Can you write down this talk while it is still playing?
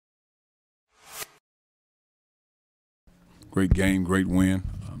Great game, great win.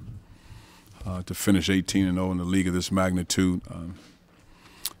 To finish 18-0 in the league of this magnitude.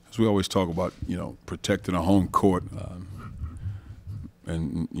 As we always talk about, protecting a home court,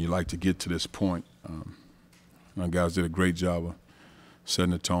 and you like to get to this point. Our guys did a great job of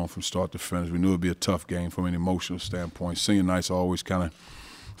setting the tone from start to finish. We knew it would be a tough game from an emotional standpoint. Senior nights always kind of,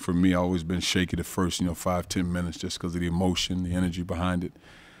 for me, always been shaky the first, 5-10 minutes just because of the emotion, the energy behind it.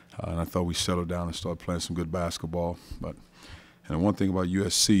 And I thought we settled down and started playing some good basketball. And one thing about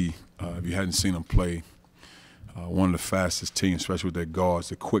USC, if you hadn't seen them play, one of the fastest teams, especially with their guards,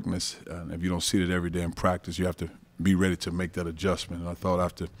 the quickness. And if you don't see it every day in practice, you have to be ready to make that adjustment. And I thought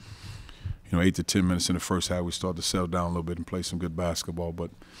after 8 to 10 minutes in the first half, we started to settle down a little bit and play some good basketball.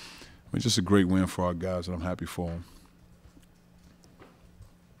 But just a great win for our guys, and I'm happy for them.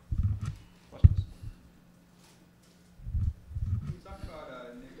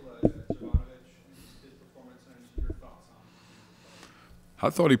 I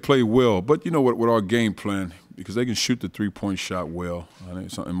thought he played well, but with our game plan, because they can shoot the three-point shot well.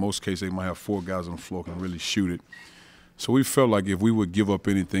 In most cases, they might have 4 guys on the floor who can really shoot it. So we felt like if we would give up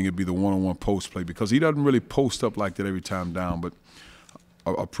anything, it'd be the one-on-one post play, because he doesn't really post up like that every time down. But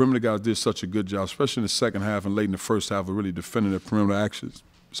our perimeter guys did such a good job, especially in the second half and late in the first half, of really defending their perimeter actions.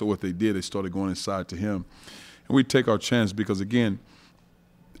 So what they did, they started going inside to him. And we take our chance because, again,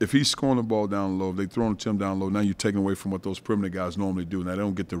 if he's scoring the ball down low, if they throwing it to him down low, now you're taking away from what those perimeter guys normally do. Now they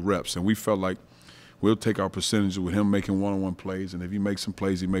don't get the reps. And we felt like we'll take our percentage with him making one-on-one plays. And if he makes some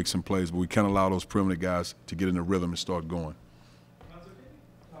plays, he makes some plays. But we can't allow those perimeter guys to get in the rhythm and start going. Cuonzo, can you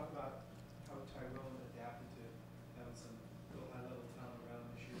talk about how Tyrone adapted to having some real high-level talent around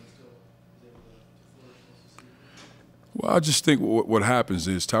this year and still was able to flourish most of the season? Well, I just think what happens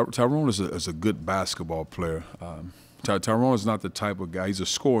is Tyrone is a good basketball player. Tyrone is not the type of guy. He's a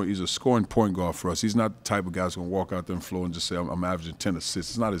scoring point guard for us. He's not the type of guy that's going to walk out there and floor and just say, I'm averaging 10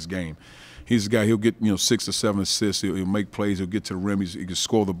 assists. It's not his game. He's a guy, he'll get 6 or 7 assists. He'll make plays. He'll get to the rim. He can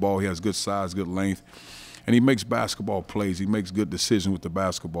score the ball. He has good size, good length. And he makes basketball plays. He makes good decisions with the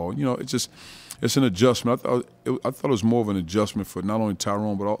basketball. It's an adjustment. I thought it was more of an adjustment for not only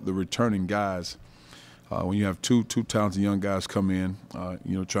Tyrone but all the returning guys. When you have two talented young guys come in,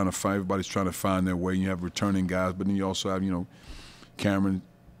 everybody's trying to find their way. You have returning guys, but then you also have, Cameron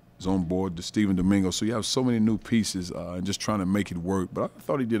is on board, the Stephen Domingo. So you have so many new pieces and just trying to make it work. But I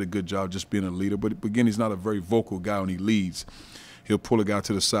thought he did a good job just being a leader. But again, he's not a very vocal guy when he leads. He'll pull a guy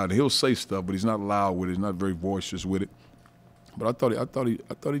to the side and he'll say stuff, but he's not loud with it. He's not very boisterous with it. But I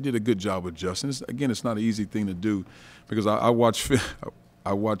thought he did a good job adjusting. It's not an easy thing to do because I watch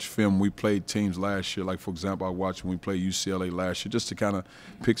film. We played teams last year. Like, for example, I watched when we played UCLA last year just to kind of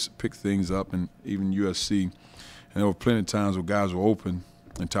pick things up, and even USC. And there were plenty of times where guys were open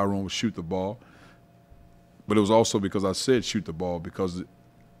and Tyrone would shoot the ball. But it was also because I said shoot the ball because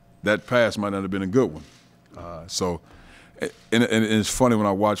that pass might not have been a good one. And it's funny when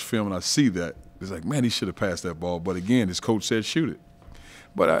I watch film and I see that. It's like, man, he should have passed that ball. But, again, his coach said shoot it.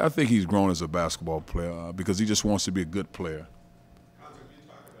 But I think he's grown as a basketball player because he just wants to be a good player.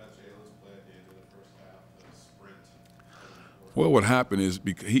 Well, what happened is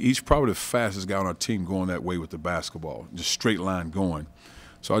he's probably the fastest guy on our team going that way with the basketball, just straight line going.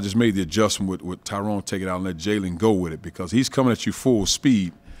 So I just made the adjustment with Tyrone, take it out and let Jalen go with it because he's coming at you full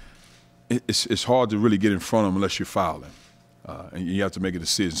speed. It's hard to really get in front of him unless you're fouling, and you have to make a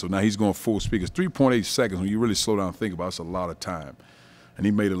decision. So now he's going full speed. It's 3.8 seconds. When you really slow down and think about it, it's a lot of time. And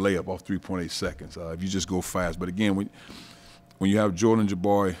he made a layup off 3.8 seconds if you just go fast. But, again, when you have Jordan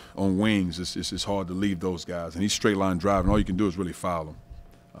Jabari on wings, it's hard to leave those guys. And he's straight line driving. All you can do is really foul him.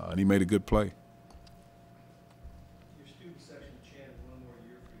 And he made a good play. Your student section chanted one more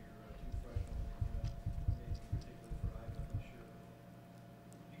year for your 2 freshmen, maybe particularly for Ike, I'm not sure.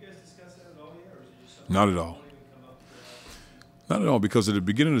 Did you guys discuss that at all yet, or is it just something Not at all. Not at all, because at the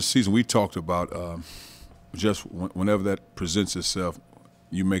beginning of the season we talked about just whenever that presents itself,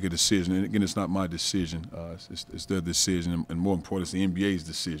 you make a decision. And again, it's not my decision. It's their decision. And more important, it's the NBA's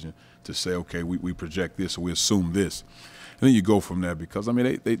decision to say, okay, we project this or we assume this. And then you go from there because, I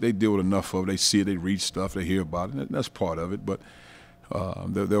mean, they deal with enough of it. They see it, they read stuff, they hear about it. And that's part of it. But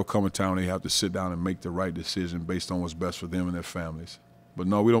there'll come a time when they have to sit down and make the right decision based on what's best for them and their families. But,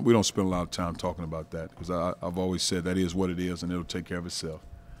 no, we don't spend a lot of time talking about that because I've always said that is what it is and it'll take care of itself.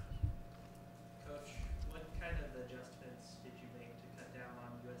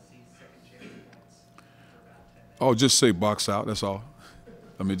 Oh, just say box out. That's all.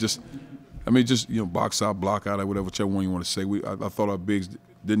 I mean, just box out, block out, or whatever, whichever one you want to say. I thought our bigs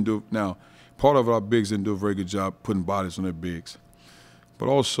didn't do. Now, part of our bigs didn't do a very good job putting bodies on their bigs, but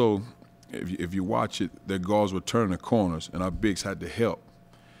also if you watch it, their guards were turning the corners, and our bigs had to help.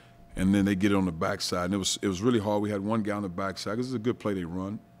 And then they get it on the backside, and it was really hard. We had one guy on the backside. This is a good play they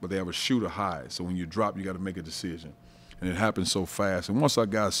run, but they have a shooter high. So when you drop, you got to make a decision. And it happens so fast. And once our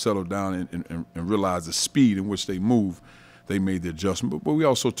guys settled down and realized the speed in which they move, they made the adjustment. But we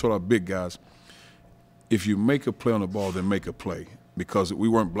also told our big guys, if you make a play on the ball, then make a play. Because we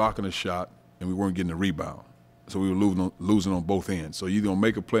weren't blocking a shot and we weren't getting the rebound. So we were losing on both ends. So you're either going to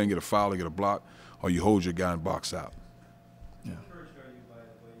make a play and get a foul or get a block, or you hold your guy and box out. Yeah. How encouraged are you by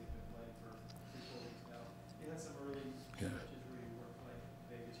the way you've been playing for 3-4 weeks now? You had some early stretches where you weren't playing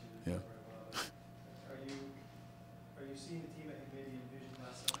in Vegas. You were very well. Are you seeing the team that you maybe envisioned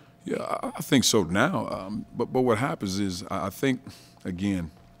last summer? Yeah, I think so now. But what happens is, I think,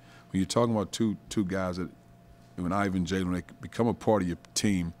 again, when you're talking about two guys that, when Ivan and Jalen, they become a part of your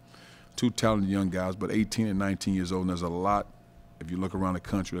team, two talented young guys, but 18 and 19 years old, and there's a lot, if you look around the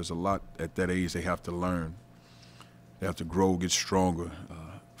country, there's a lot at that age they have to learn. They have to grow, get stronger,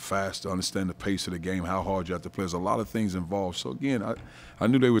 faster, understand the pace of the game, how hard you have to play. There's a lot of things involved. So, again, I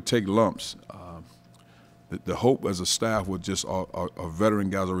knew they would take lumps. The hope as a staff was just our veteran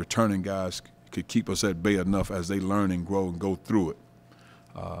guys, our returning guys, could keep us at bay enough as they learn and grow and go through it.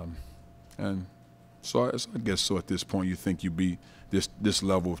 And so I guess so at this point you think you'd be this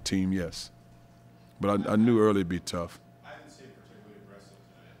level of team, yes. But I knew early it'd be tough. I didn't see it particularly aggressive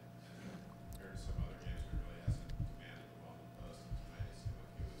tonight, and compared to some other games, it really hasn't demanded the ball in the post. Tonight it seemed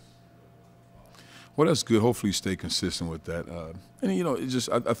like he was really wanting the ball. Well, that's good. Hopefully you stay consistent with that. And, you know, it just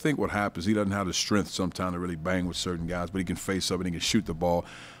I think what happens, he doesn't have the strength sometimes to really bang with certain guys, but he can face up and he can shoot the ball.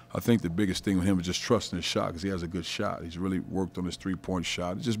 I think the biggest thing with him is just trusting his shot because he has a good shot. He's really worked on his three-point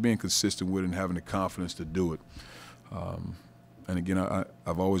shot. It's just being consistent with it and having the confidence to do it. And, again,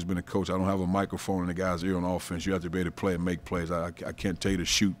 I've always been a coach. I don't have a microphone in the guy's ear on offense. You have to be able to play and make plays. I can't tell you to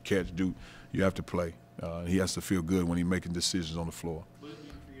shoot, catch, do. You have to play. He has to feel good when he's making decisions on the floor. What does it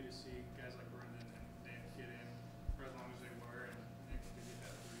mean for you to see guys like Brendan and Dan get in for as long as they were and get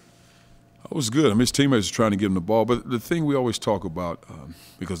that through? It was good. I mean, his teammates are trying to give him the ball. But the thing we always talk about,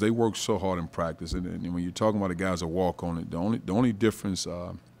 because they work so hard in practice, and when you're talking about the guys that walk on it, the only difference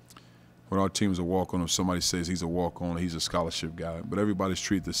when our team is a walk-on, if somebody says he's a walk-on, he's a scholarship guy. But everybody's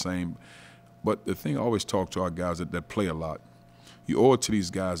treated the same. But the thing I always talk to our guys that play a lot, you owe it to these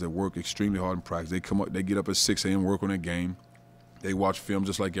guys that work extremely hard in practice. They come up, they get up at 6 a.m., work on their game. They watch film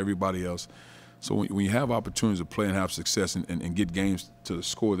just like everybody else. So when you have opportunities to play and have success and get games to the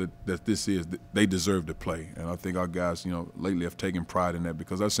score that this is, they deserve to play. And I think our guys, you know, lately have taken pride in that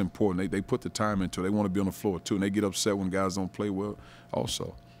because that's important. They put the time into it. They want to be on the floor, too, and they get upset when guys don't play well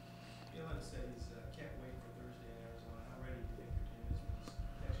also. Can't wait for Thursday in Arizona. How ready do you think your team is for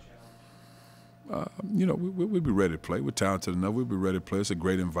this next challenge? You know, we'll be ready to play. We're talented enough. We'll be ready to play. It's a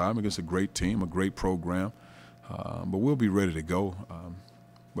great environment. It's a great team, a great program. But we'll be ready to go.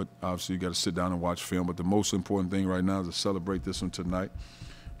 But obviously, you got to sit down and watch film. But the most important thing right now is to celebrate this one tonight,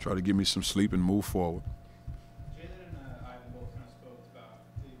 try to give me some sleep and move forward. Jalen and Ivan both kind of spoke about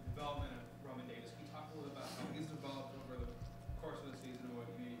the development of Roman Davis. Can you talk a little about how he's developed over the course of the season and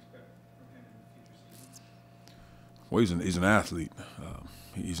what you may expect from him in future seasons? Well, he's an athlete.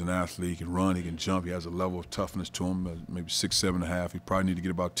 He's an athlete. He can run. He can jump. He has a level of toughness to him, maybe 6'7.5". He probably need to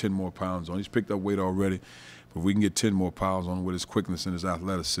get about 10 more pounds on. He's picked up weight already, but if we can get 10 more pounds on him with his quickness and his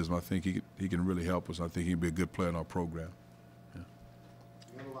athleticism, I think he can really help us. I think he'll be a good player in our program. You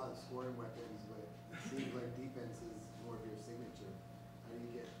have a lot of scoring weapons, but it seems like defense is more of your signature. How do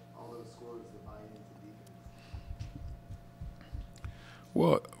you get all those scorers to buy into defense?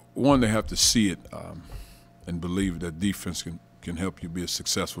 Well, one, they have to see it and believe that defense can help you be a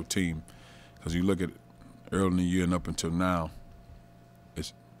successful team. Because you look at early in the year and up until now,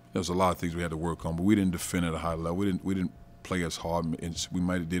 there's a lot of things we had to work on, but we didn't defend at a high level. We didn't play as hard. We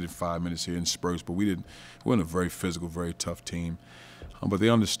might have did it 5 minutes here in spurts, but we weren't a very physical, very tough team. But they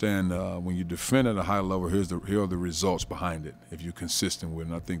understand when you defend at a high level, here are the results behind it if you're consistent with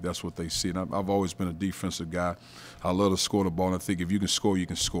it. And I think that's what they see. And I've always been a defensive guy. I love to score the ball, and I think if you can score, you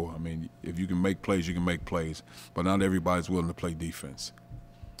can score. I mean, if you can make plays, you can make plays. But not everybody's willing to play defense.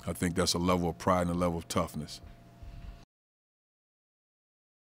 I think that's a level of pride and a level of toughness.